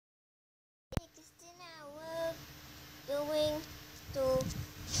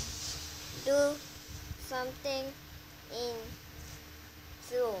do something in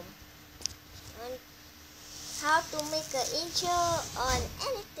Zoom on how to make an intro on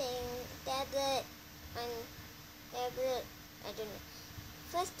anything, tablet, on tablet, I don't know.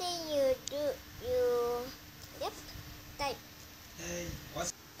 First thing you do, type. Hey,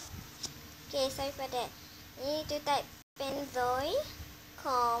 what's... Okay, sorry for that. You need to type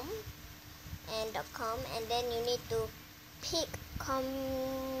penzoy.com and then you need to pick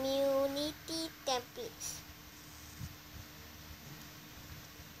community templates.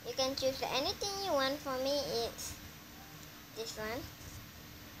 You can choose anything you want. For me it's this one,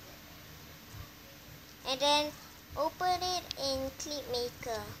 and then open it in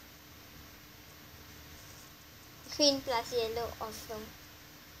Clipmaker. Green plus yellow, awesome.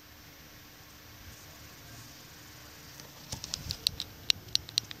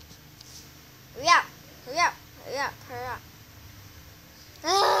 Hurry up.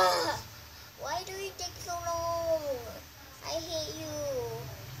 Why do you take so long? I hate you.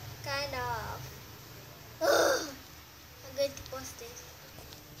 Kind of. I'm going to post this.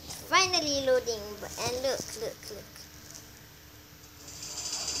 Finally loading, and look.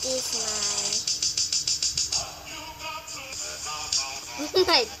 This oh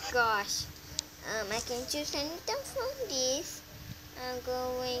my gosh. I can choose anything from this. I'm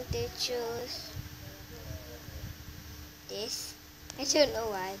going to choose this. I don't know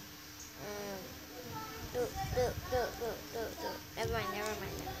why. Look. Never mind.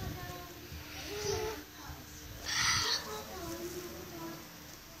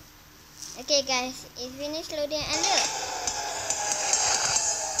 Okay guys, it's finished loading and look.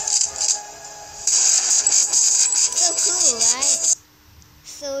 So cool, right?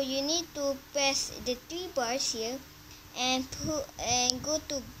 So you need to press the 3 bars here and go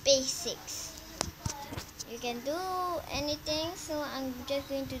to basics. You can do anything, so I'm just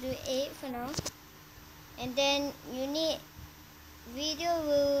going to do 8 for now. And then you need video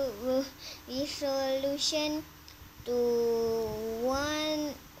resolution to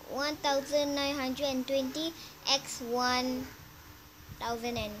 1920 x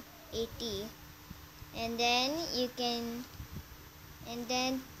 1080, and then you can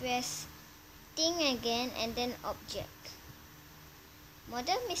press thing again and then object.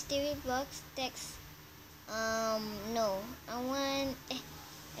 Model mystery box text. No, I want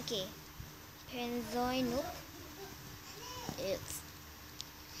okay. Penzoy, nope. It's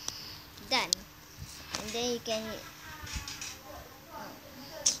done. And then you can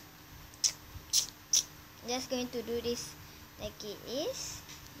just going to do this like it is.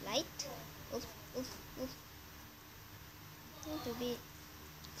 Light. Oof. Need to be.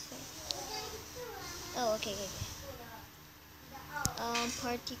 Oh, okay.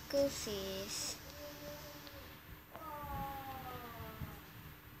 Particles is.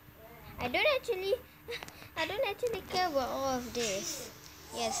 I don't actually care about all of this.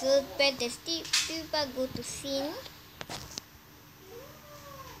 Yeah, so press the stick bar, go to scene.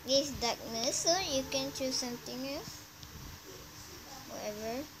 This darkness, so you can choose something else.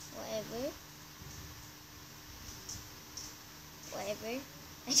 Whatever.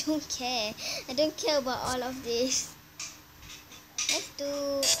 I don't care. I don't care about all of this. Let's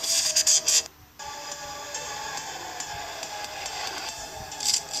do.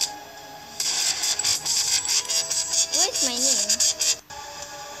 Where's my name?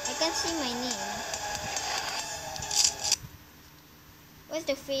 I can't see my name. What's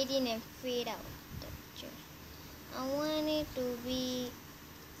the fade in and fade out texture? I want it to be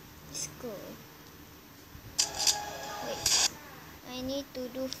school. Wait, I need to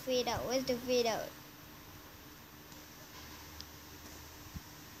do fade out. Where's the fade out?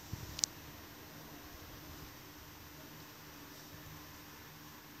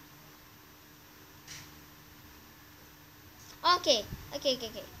 Okay.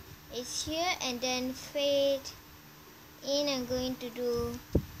 It's here, and then fade in. I'm going to do,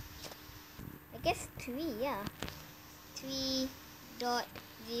 I guess 3, yeah.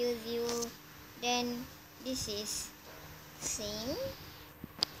 3.00. Then this is same.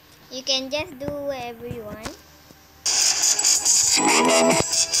 You can just do whatever you want.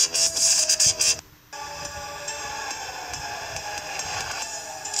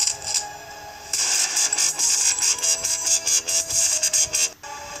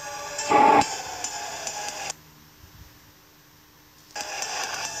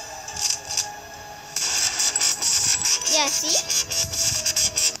 Yeah, see?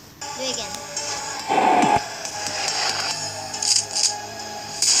 Do it again.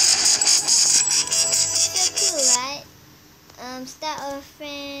 So cool, right? Start a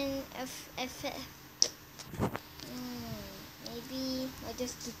friend. Maybe I'll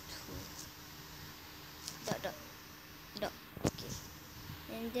just do 2. dot. Okay.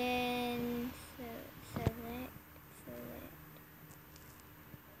 And then select.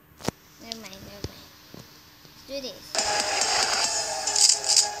 Never mind. Let's do this.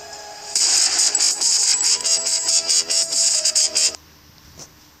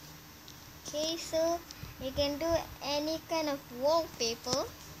 Okay, so you can do any kind of wallpaper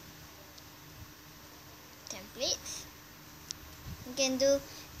templates. You can do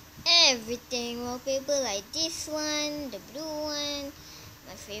everything wallpaper, like this one, the blue one,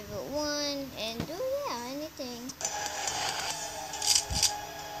 my favorite one, and do anything.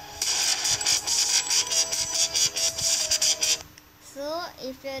 So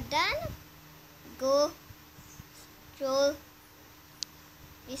if you're done, go scroll,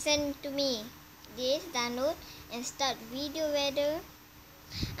 listen to me, this download and start video weather.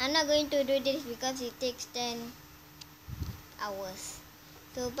 I'm not going to do this because it takes 10 hours.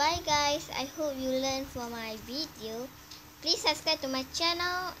 So bye guys, I hope you learned from my video. Please subscribe to my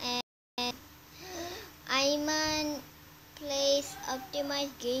channel, and Iman plays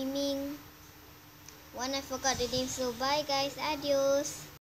optimized gaming. One I forgot the name. So bye guys, adios.